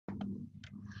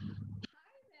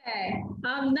Hi,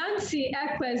 I'm Nancy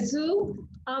Ekwezu.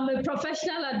 I'm a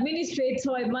professional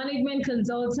administrator, a management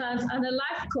consultant, and a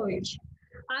life coach.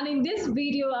 And in this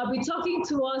video, I'll be talking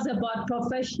to us about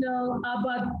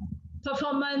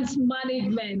performance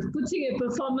management, putting a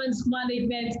performance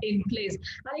management in place.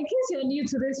 And in case you're new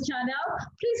to this channel,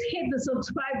 please hit the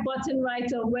subscribe button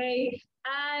right away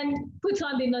and put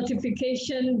on the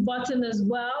notification button as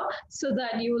well so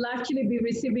that you will actually be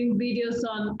receiving videos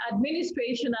on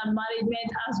administration and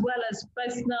management as well as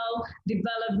personal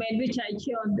development, which I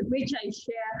share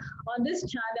on this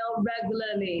channel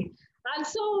regularly. And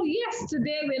so, yes,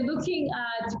 today we're looking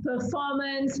at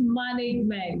performance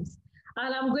management.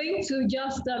 And I'm going to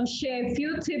just share a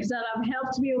few tips that have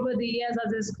helped me over the years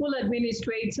as a school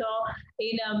administrator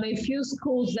in a few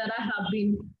schools that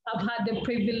I've had the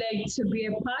privilege to be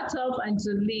a part of and to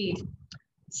lead.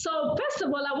 So first of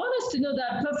all, I want us to know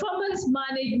that performance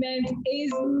management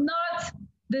is not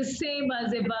the same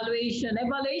as evaluation.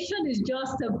 Evaluation is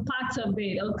just a part of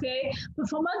it, okay?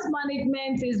 Performance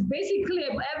management is basically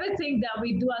everything that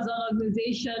we do as an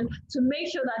organization to make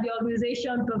sure that the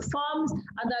organization performs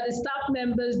and that the staff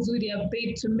members do their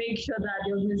bit to make sure that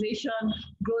the organization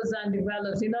grows and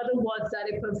develops. In other words, that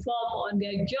they perform on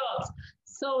their jobs.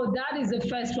 So that is the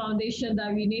first foundation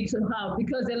that we need to have,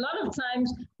 because a lot of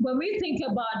times when we think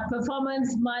about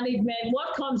performance management,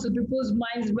 what comes to people's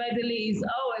minds readily is,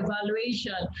 oh,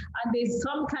 evaluation. And there's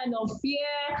some kind of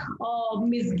fear or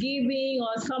misgiving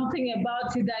or something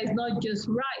about it that is not just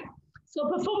right. So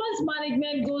performance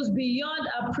management goes beyond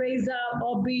appraisal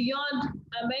or beyond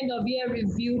end of year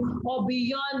review or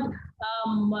beyond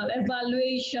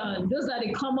evaluation. Those are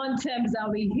the common terms that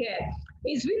we hear.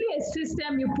 It's really a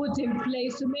system you put in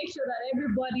place to make sure that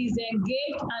everybody is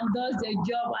engaged and does their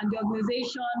job and the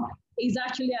organization is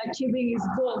actually achieving its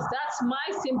goals. That's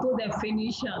my simple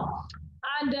definition.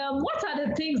 And what are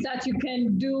the things that you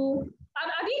can do?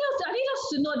 And I need us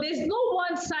to know there's no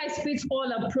one size fits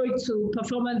all approach to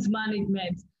performance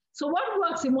management. So what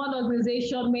works in one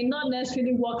organization may not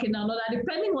necessarily work in another,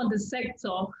 depending on the sector,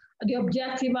 the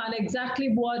objective, and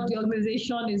exactly what the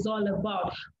organization is all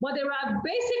about. But there are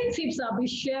basic tips I'll be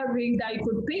sharing that you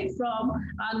could pick from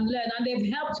and learn, and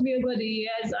they've helped me over the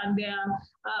years, and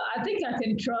I think I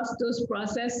can trust those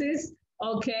processes,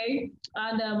 okay?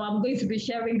 And I'm going to be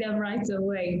sharing them right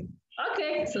away.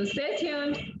 Okay, so stay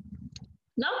tuned.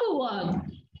 Number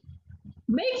one,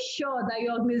 make sure that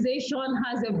your organization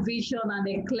has a vision and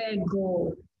a clear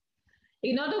goal.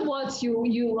 In other words,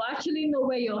 you actually know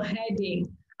where you're heading.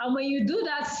 And when you do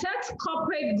that, set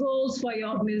corporate goals for your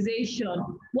organization.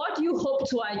 What do you hope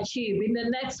to achieve in the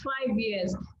next 5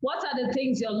 years? What are the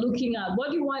things you're looking at?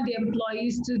 What do you want the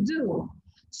employees to do?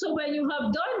 So when you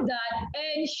have done that,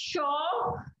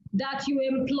 ensure that you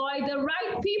employ the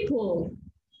right people.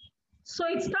 So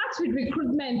it starts with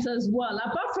recruitment as well.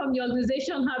 Apart from your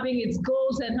organization having its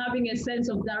goals and having a sense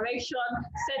of direction,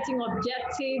 setting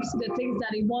objectives, the things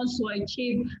that it wants to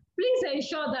achieve, please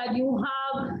ensure that you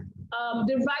have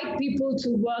the right people to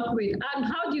work with. And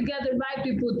how do you get the right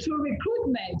people? Through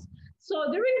recruitment.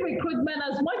 So during recruitment,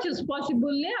 as much as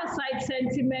possible, lay aside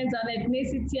sentiments and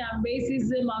ethnicity and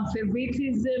racism and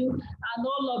favoritism and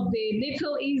all of the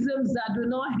little isms that do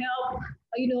not help,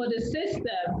 the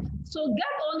system. So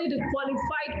get only the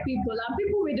qualified people and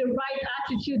people with the right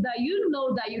attitude that you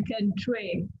know that you can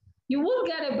train. You will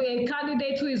get a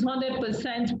candidate who is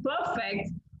 100% perfect,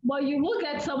 but you will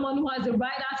get someone who has the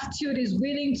right attitude, is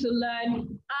willing to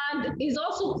learn, and is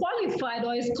also qualified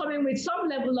or is coming with some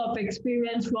level of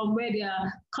experience from where they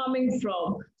are coming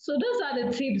from. So those are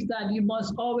the tips that you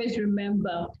must always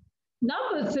remember.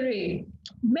 Number three,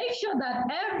 make sure that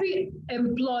every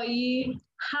employee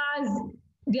has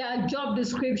their job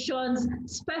descriptions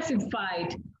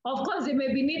specified. Of course, they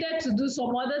may be needed to do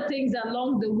some other things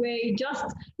along the way, just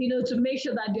to make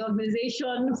sure that the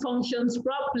organization functions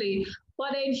properly,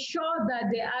 but ensure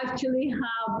that they actually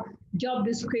have job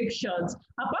descriptions.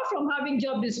 Apart from having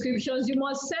job descriptions, you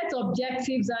must set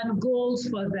objectives and goals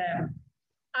for them.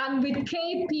 And with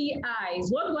KPIs,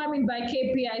 what do I mean by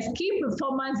KPIs? Key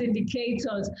performance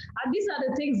indicators. And these are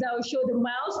the things that will show the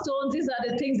milestones. These are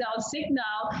the things that will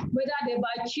signal whether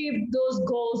they've achieved those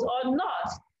goals or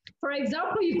not. For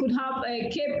example, you could have a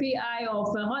KPI of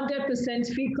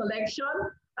 100% fee collection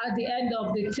at the end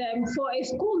of the term for a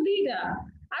school leader.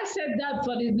 I said that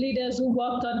for the leaders who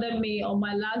worked under me on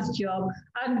my last job.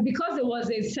 And because there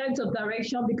was a sense of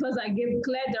direction, because I gave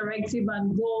clear directive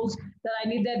and goals that I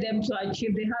needed them to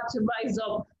achieve, they had to rise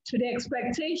up to the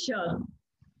expectation.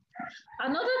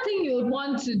 Another thing you would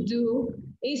want to do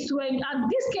is to, and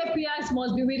these KPIs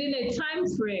must be within a time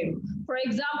frame. For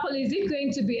example, is it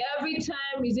going to be every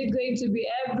time? Is it going to be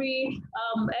every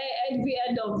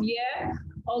end of year?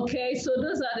 Okay, so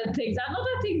those are the things.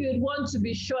 Another thing you'd want to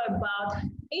be sure about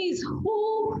is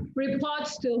who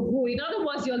reports to who. In other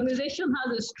words, the organization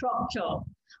has a structure.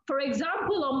 For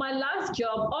example, on my last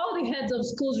job, all the heads of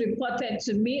schools reported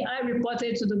to me. I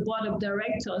reported to the board of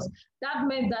directors. That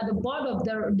meant that the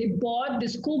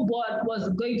school board was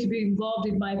going to be involved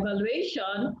in my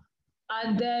evaluation.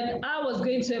 And then I was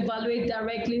going to evaluate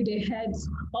directly the heads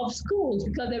of schools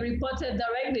because they reported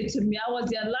directly to me. I was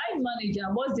their line manager,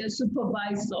 I was their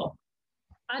supervisor.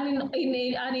 And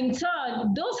in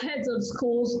turn, those heads of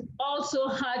schools also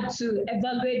had to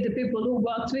evaluate the people who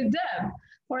worked with them.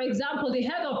 For example, the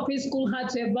head of preschool had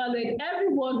to evaluate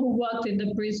everyone who worked in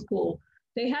the preschool.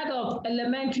 The head of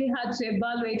elementary had to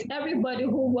evaluate everybody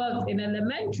who worked in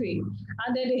elementary.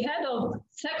 And then the head of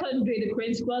secondary, the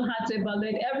principal, had to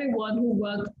evaluate everyone who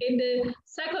worked in the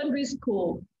secondary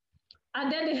school.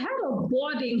 And then the head of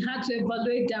boarding had to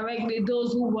evaluate directly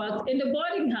those who worked in the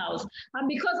boarding house. And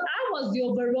because I was the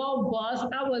overall boss,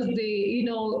 I was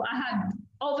I had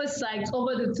oversight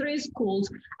over the 3 schools,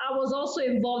 I was also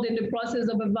involved in the process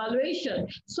of evaluation.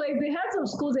 So if the heads of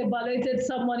schools evaluated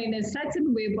someone in a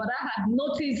certain way, but I had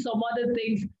noticed some other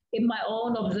things in my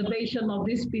own observation of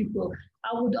these people,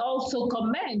 I would also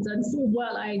comment and say,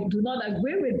 well, I do not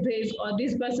agree with this, or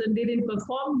this person didn't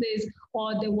perform this,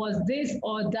 or there was this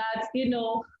or that,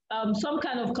 some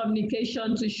kind of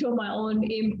communication to show my own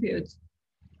input.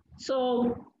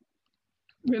 So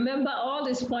remember all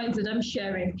these points that I'm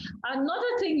sharing.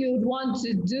 Another thing you would want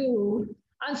to do,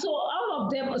 and so all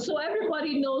of them, so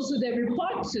everybody knows who they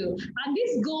report to. And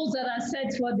these goals that are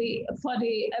set for the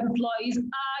employees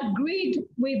are agreed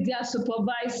with their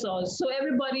supervisors. So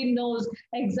everybody knows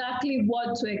exactly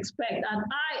what to expect. And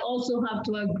I also have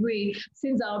to agree,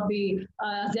 since I'll be,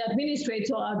 as the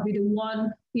administrator, I'll be the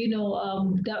one,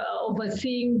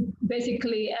 overseeing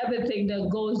basically everything that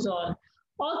goes on.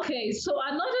 Okay, so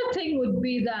another thing would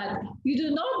be that you do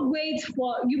not wait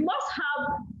you must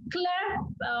have clear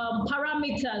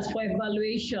parameters for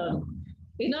evaluation.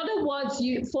 In other words,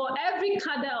 for every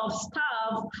cadre of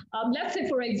staff, let's say,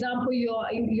 for example, you're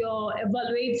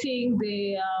evaluating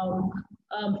the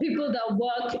people that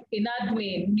work in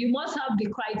admin, you must have the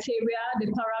criteria, the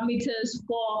parameters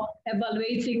for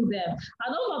evaluating them.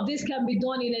 And all of this can be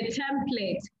done in a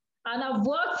template. And I've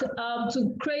worked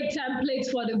to create templates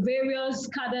for the various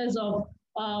cadres of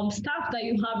staff that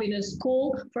you have in a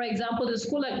school. For example, the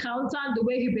school accountant, the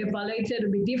way he'll be evaluated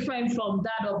will be different from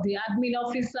that of the admin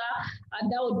officer,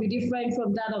 and that would be different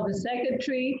from that of the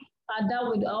secretary. And that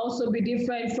would also be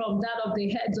different from that of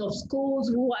the heads of schools,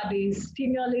 who are the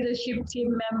senior leadership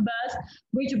team members,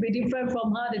 which will be different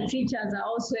from how the teachers are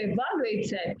also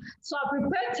evaluated. So I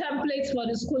prepared templates for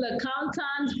the school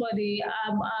accountants, for the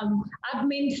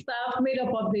admin staff made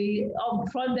up of the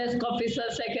front desk officer,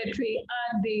 secretary,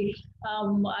 and the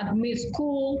admin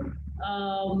school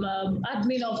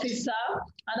admin officer.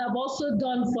 And I've also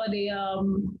done for the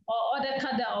other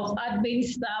cadre of admin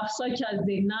staff, such as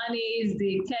the nannies,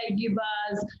 the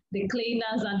caregivers, the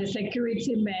cleaners, and the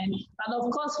security men. And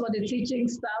of course, for the teaching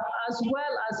staff, as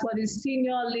well as for the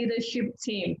senior leadership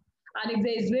team. And if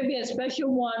there is maybe a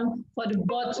special one for the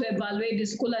board to evaluate the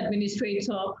school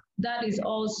administrator, that is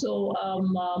also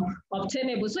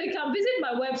obtainable. So you can visit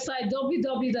my website,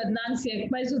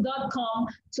 www.nancyekpezu.com,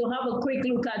 to have a quick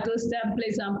look at those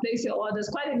templates and place your orders.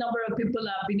 Quite a number of people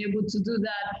have been able to do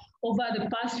that over the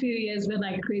past few years when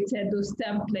I created those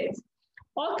templates.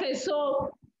 Okay, so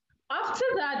after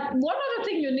that, one other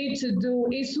thing you need to do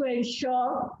is to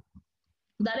ensure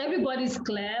that everybody's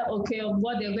clear, okay, of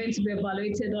what they're going to be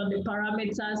evaluated on, the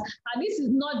parameters. And this is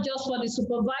not just for the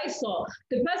supervisor.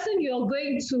 The person you're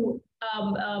going to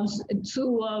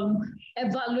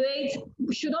evaluate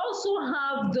should also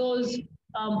have those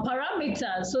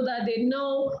parameters so that they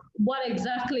know what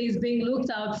exactly is being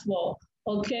looked out for.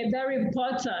 Okay, very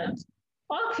important.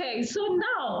 Okay, so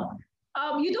now,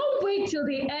 you don't wait till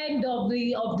the end of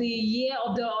the year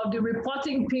of the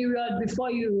reporting period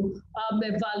before you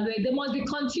evaluate. There must be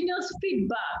continuous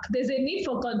feedback. There's a need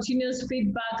for continuous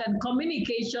feedback and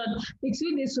communication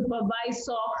between the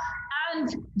supervisor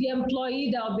and the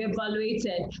employee that will be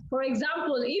evaluated. For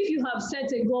example, if you have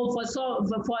set a goal for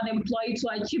an employee to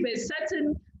achieve a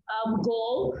certain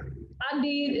goal, and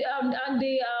the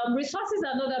resources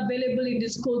are not available in the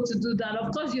school to do that,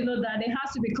 of course, you know that there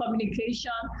has to be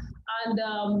communication and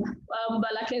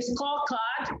like a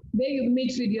scorecard where you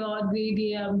meet with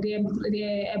the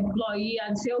employee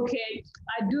and say, okay,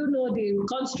 I do know the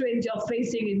constraints you're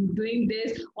facing in doing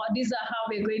this, or these are how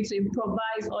we're going to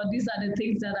improvise, or these are the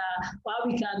things that are how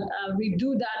we can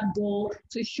redo that goal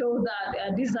to show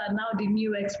that these are now the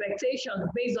new expectations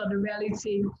based on the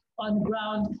reality on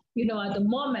ground, at the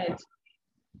moment.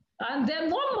 And then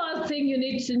one more thing you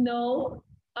need to know,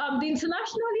 the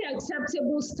internationally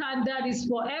acceptable standard is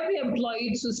for every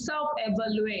employee to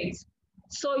self-evaluate.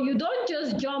 So you don't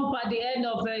just jump at the end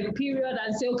of a period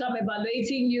and say, okay, I'm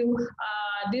evaluating you,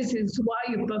 this is why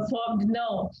you performed.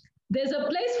 No, there's a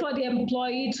place for the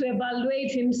employee to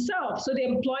evaluate himself. So the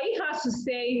employee has to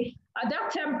say,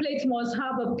 that template must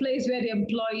have a place where the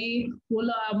employee will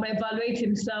evaluate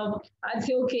himself and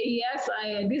say, okay, yes,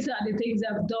 these are the things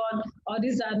I've done, or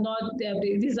these are not,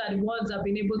 these are the ones I've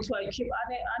been able to achieve,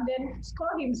 and then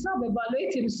score himself,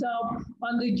 evaluate himself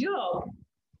on the job.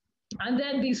 And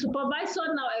then the supervisor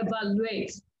now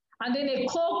evaluates. And then a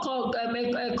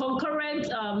concurrent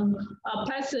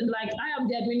person, like I am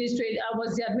the administrator, I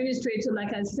was the administrator,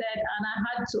 like I said, and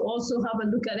I had to also have a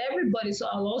look at everybody. So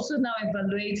I'll also now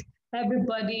evaluate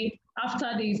everybody after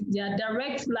their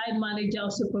direct line manager or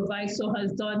supervisor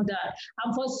has done that.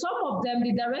 And for some of them,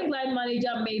 the direct line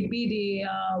manager may be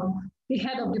the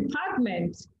head of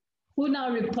department, who now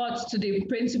reports to the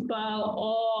principal,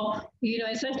 or,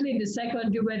 especially in the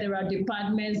secondary where there are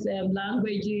departments,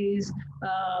 languages,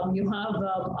 you have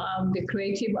the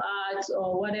creative arts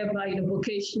or whatever,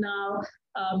 vocational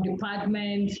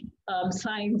department,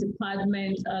 science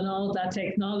department, and all that,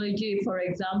 technology, for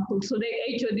example. So the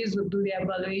HODs will do the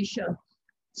evaluation.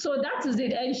 So that is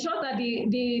it. Ensure that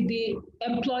the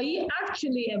employee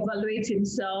actually evaluates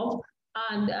himself,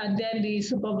 and then the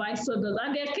supervisor does.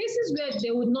 And there are cases where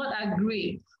they would not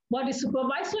agree. What the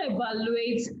supervisor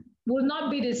evaluates will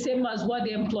not be the same as what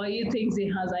the employee thinks he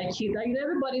has achieved. Like,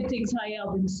 everybody thinks higher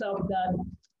of himself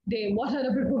than what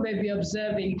other people may be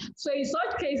observing. So in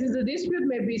such cases, the dispute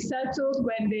may be settled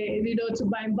when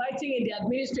by inviting in the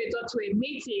administrator to a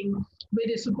meeting with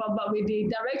the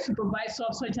direct supervisor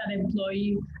of such an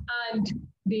employee and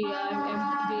the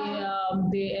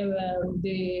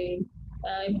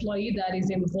employee that is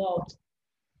involved.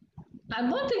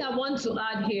 And one thing I want to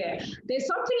add here, there's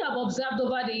something I've observed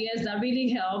over the years that really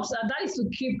helps, and that is to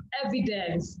keep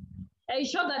evidence.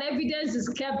 Ensure that evidence is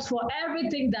kept for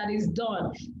everything that is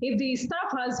done. If the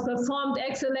staff has performed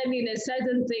excellently in a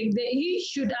certain thing, he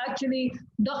should actually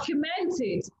document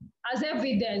it as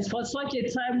evidence for such a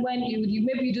time when you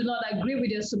maybe do not agree with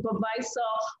your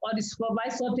supervisor, or the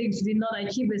supervisor thinks you did not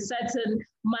achieve a certain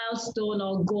milestone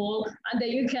or goal, and then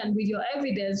you can, with your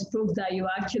evidence, prove that you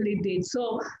actually did.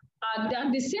 So,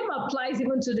 and the same applies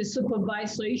even to the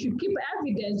supervisor. You should keep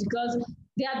evidence, because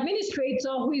the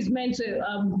administrator, who is meant to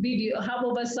have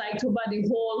oversight over the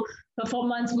whole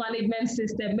performance management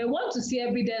system, may want to see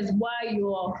evidence why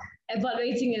you're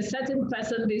evaluating a certain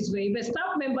person this way. If a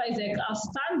staff member is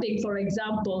outstanding, for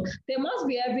example, there must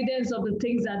be evidence of the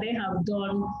things that they have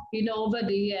done, over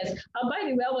the years. And by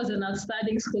the way, I was an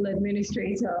outstanding school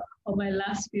administrator of my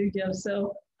last few jobs,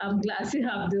 so I'm glad to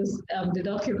have those the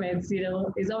documents. It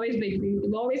always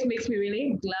makes me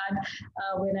really glad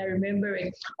when I remember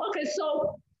it. Okay,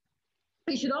 so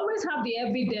you should always have the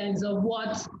evidence of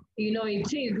what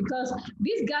it is, because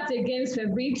this guards against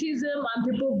favoritism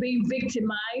and people being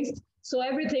victimized. So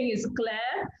everything is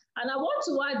clear. And I want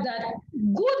to add that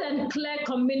good and clear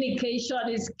communication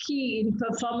is key in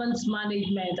performance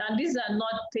management. And these are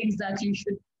not things that you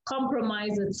should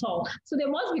compromise at all. So there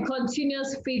must be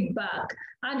continuous feedback.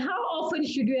 And how often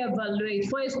should you evaluate?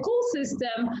 For a school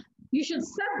system, you should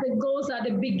set the goals at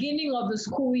the beginning of the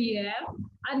school year,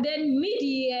 and then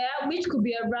mid-year, which could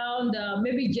be around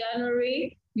maybe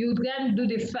January, you then do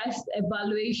the first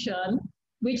evaluation,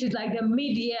 which is like the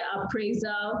mid-year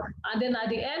appraisal. And then at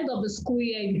the end of the school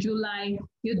year in July,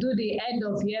 you do the end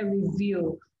of year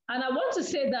review. And I want to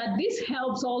say that this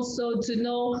helps also to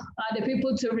know the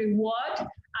people to reward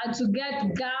and to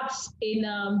get gaps in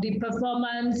the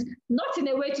performance, not in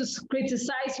a way to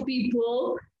criticize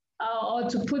people or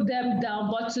to put them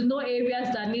down, but to know areas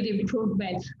that need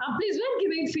improvement. And please, when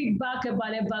giving feedback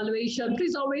about evaluation,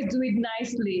 please always do it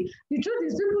nicely. The truth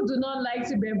is, people do not like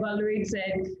to be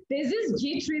evaluated. There's this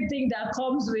jittery thing that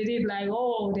comes with it, like,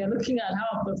 oh, they're looking at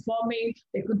how I'm performing,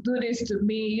 they could do this to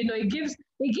me. It gives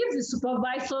the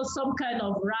supervisor some kind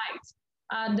of right.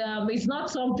 And it's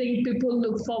not something people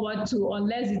look forward to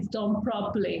unless it's done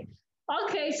properly.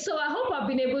 Okay, so I hope I've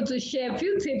been able to share a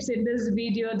few tips in this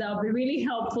video that will be really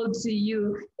helpful to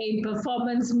you in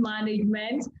performance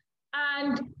management.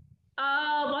 And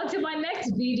Until my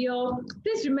next video,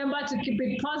 please remember to keep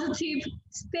it positive.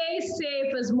 Stay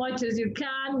safe as much as you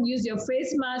can. Use your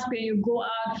face mask when you go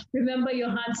out. Remember, your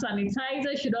hand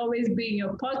sanitizer should always be in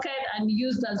your pocket and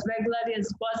used as regularly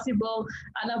as possible.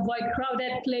 And avoid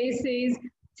crowded places.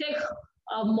 Take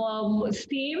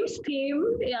steam.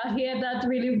 Yeah, I hear that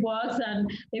really works. And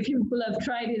if people have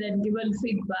tried it and given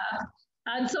feedback.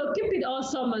 And so keep it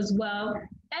awesome as well.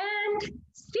 And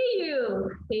see you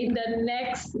in the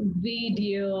next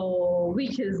video,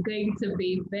 which is going to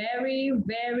be very,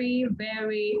 very,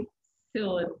 very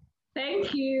soon.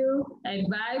 Thank you and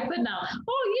bye for now.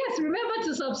 Oh yes, remember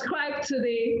to subscribe to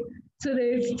the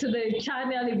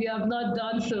channel if you have not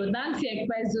done so. Nancy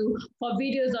Ekpezu for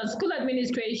videos on school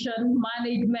administration,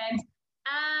 management,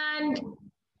 and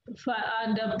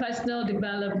personal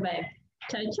development.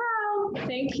 Ciao, ciao.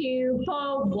 Thank you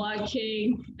for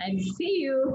watching and see you.